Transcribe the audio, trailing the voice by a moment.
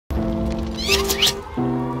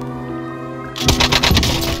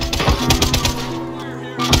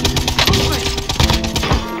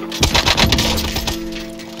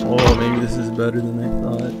maybe this is better than I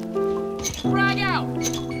thought. Frag out!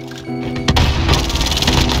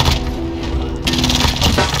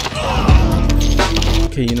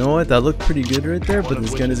 Okay, you know what? That looked pretty good right there, but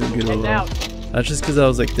this gun isn't good at all. That's just because I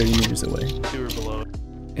was like 30 meters away.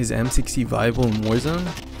 Is M60 viable in Warzone?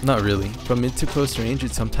 Not really. From mid to close range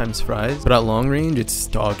it sometimes fries, but at long range it's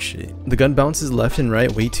dog shit. The gun bounces left and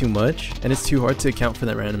right way too much, and it's too hard to account for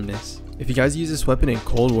that randomness. If you guys use this weapon in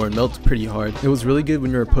Cold War, it melts pretty hard. It was really good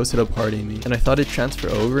when you were posted up hard aiming, and I thought it'd transfer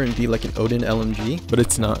over and be like an Odin LMG, but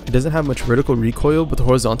it's not. It doesn't have much vertical recoil, but the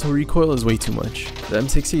horizontal recoil is way too much. The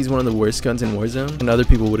M60 is one of the worst guns in Warzone, and other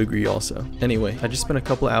people would agree also. Anyway, I just spent a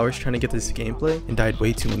couple hours trying to get this gameplay, and died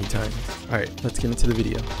way too many times. Alright, let's get into the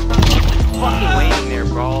video. Fucking waiting there,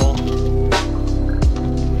 bro.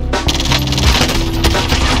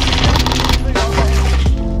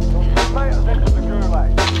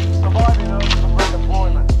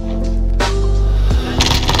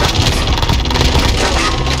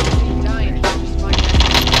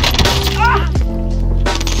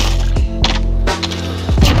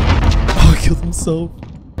 So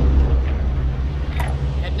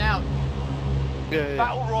heading out. Yeah.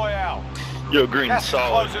 Battle Royale. Yo, green Gas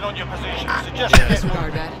solid. closing on your position. Suggest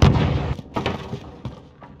Disregard that.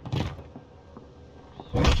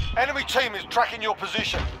 enemy team is tracking your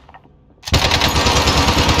position.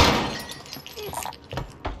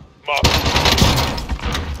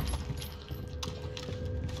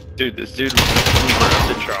 Dude, this dude grabbed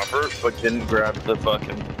the chopper, but didn't grab the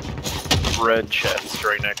fucking red chest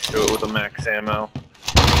right next to it with a max ammo.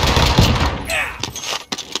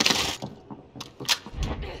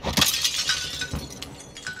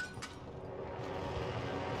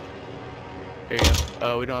 There you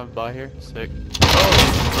go. We don't have a buy here. Sick. Oh,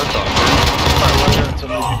 that's awesome. Why not some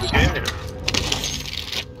people game here?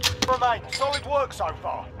 Remain. Solid work so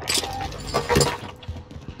far.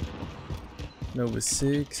 Nova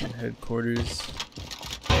 6 and headquarters.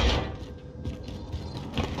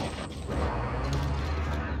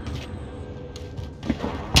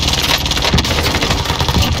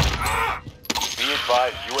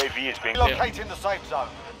 UAV is being located in the safe zone.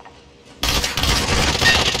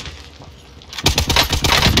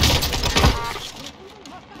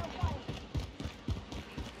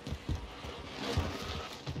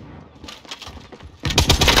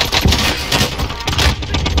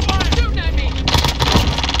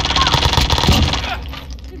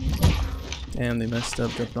 Damn, they messed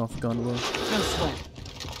up jumping off the gondola. No sweat.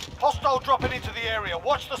 Hostile dropping into the area.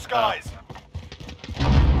 Watch the skies.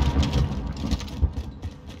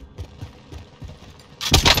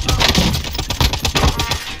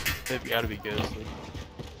 They've got to be good. So.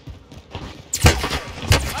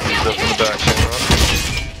 He's up in the back.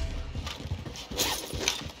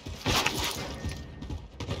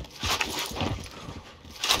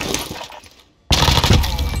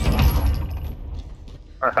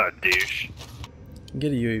 Douche.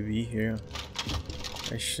 Get a UAV here.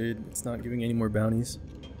 I should. It's not giving any more bounties.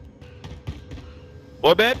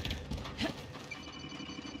 What, babe?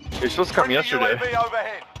 You're supposed to come Bring the yesterday. UAV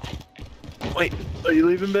overhead. Wait, are you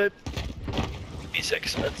leaving, babe? Be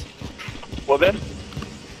 6 minutes. What, babe?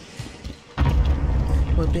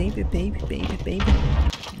 Well, baby, baby, baby, baby.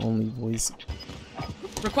 Only voice.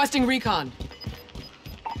 Requesting recon.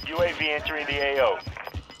 UAV entering the AO.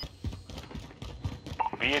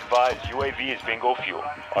 Be advised, UAV is bingo fuel.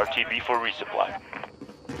 RTB for resupply.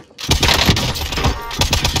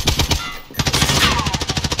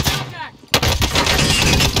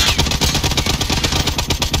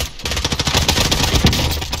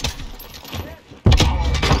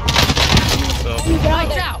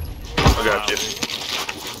 Lights out. I got you.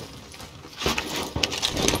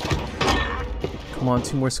 Come on,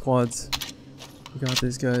 2 more squads. We got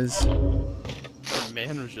this, guys.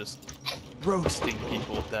 Man was just roasting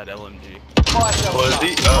people with that LMG. Was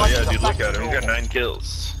he? Oh yeah, dude, look at him. He's got 9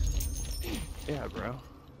 kills. Yeah, bro.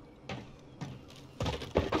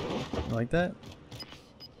 You like that?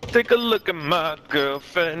 Take a look at my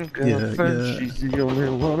girlfriend. Yeah. She's the only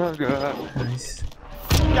one I got. Nice.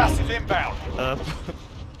 Gas is inbound.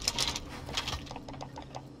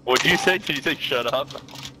 What'd you say? Did you say shut up?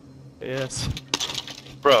 Yes.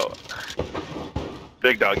 Bro.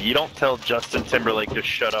 Big dog, you don't tell Justin Timberlake to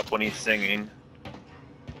shut up when he's singing.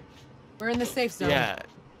 We're in the safe zone. Yeah,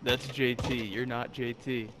 that's JT. You're not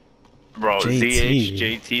JT. Bro, JT. ZH,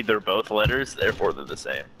 JT, they're both letters, therefore they're the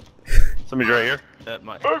same. Somebody's right here. That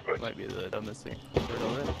might be the dumbest thing.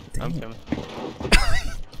 I'm coming.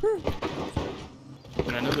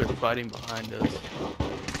 And I know they're fighting behind us.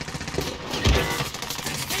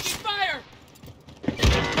 Taking fire!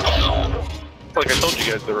 Like I told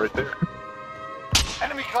you guys, they're right there.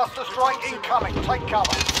 Enemy Cluster strike incoming. Take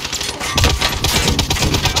cover.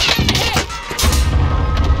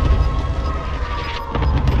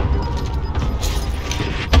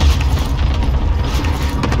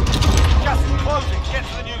 Gas is closing. Get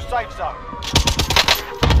to the new safe zone.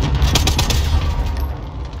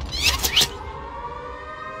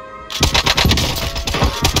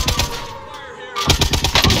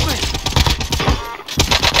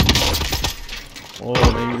 Oh,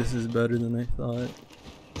 maybe this is better than I thought.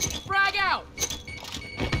 Frag out!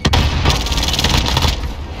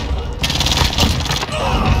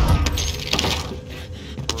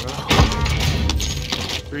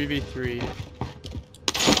 3v3.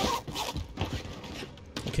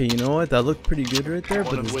 Okay, you know what? That looked pretty good right there,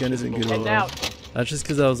 but this gun isn't good at all. That's just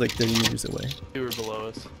because I was like 30 meters away. They were below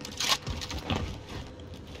us.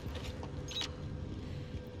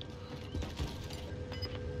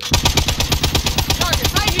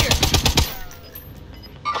 Target right here!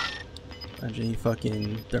 Imagine he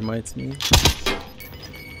fucking thermites me.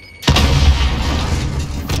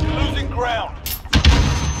 Losing ground.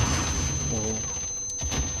 Whoa.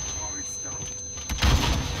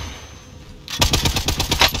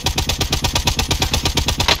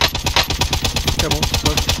 Come on,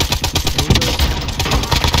 fuck.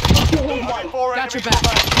 Got your back.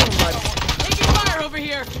 Taking fire over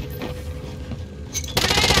here!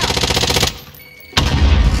 Grenade out!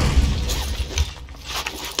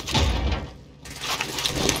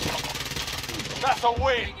 That's a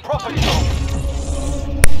win. Proper job.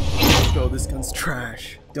 Yo, this gun's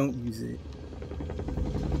trash. Don't use it.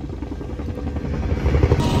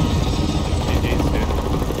 GG's, dude.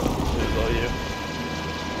 This is all you.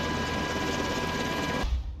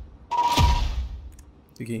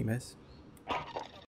 Good game, guys.